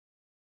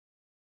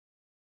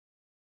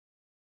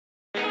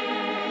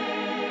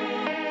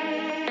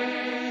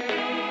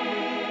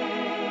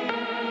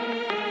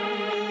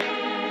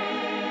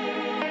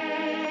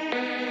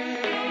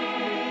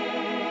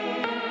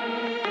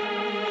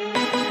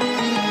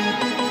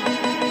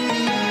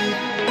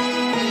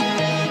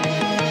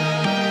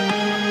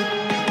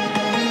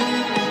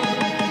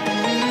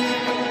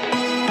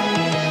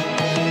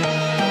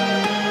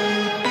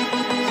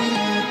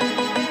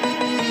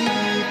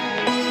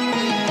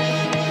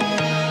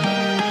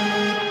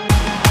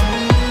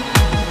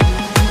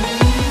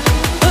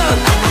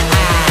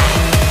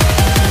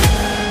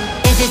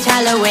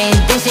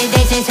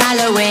is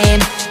Halloween.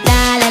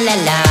 La la la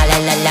la la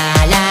la la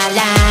la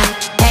la.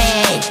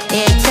 Hey,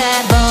 it's a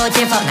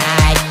boo-tiful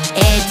night.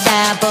 It's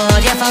a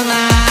boo-tiful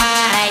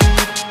night.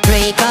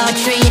 Trick or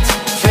treat,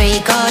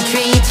 trick or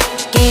treat.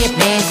 Give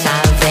me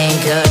something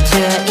good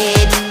to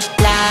eat.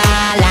 La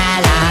la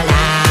la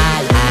la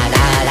la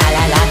la la la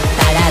la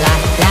la la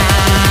la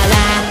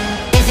la.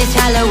 This is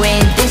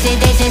Halloween. This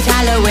is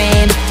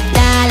Halloween.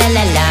 La la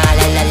la la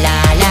la la la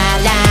la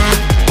la.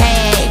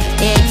 Hey,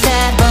 it's a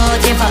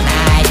boo-tiful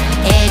night.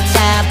 It's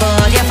a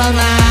boo-tiful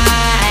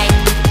night.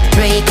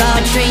 Trick or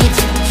treat,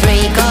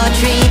 trick or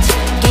treat.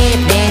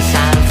 Give me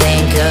some.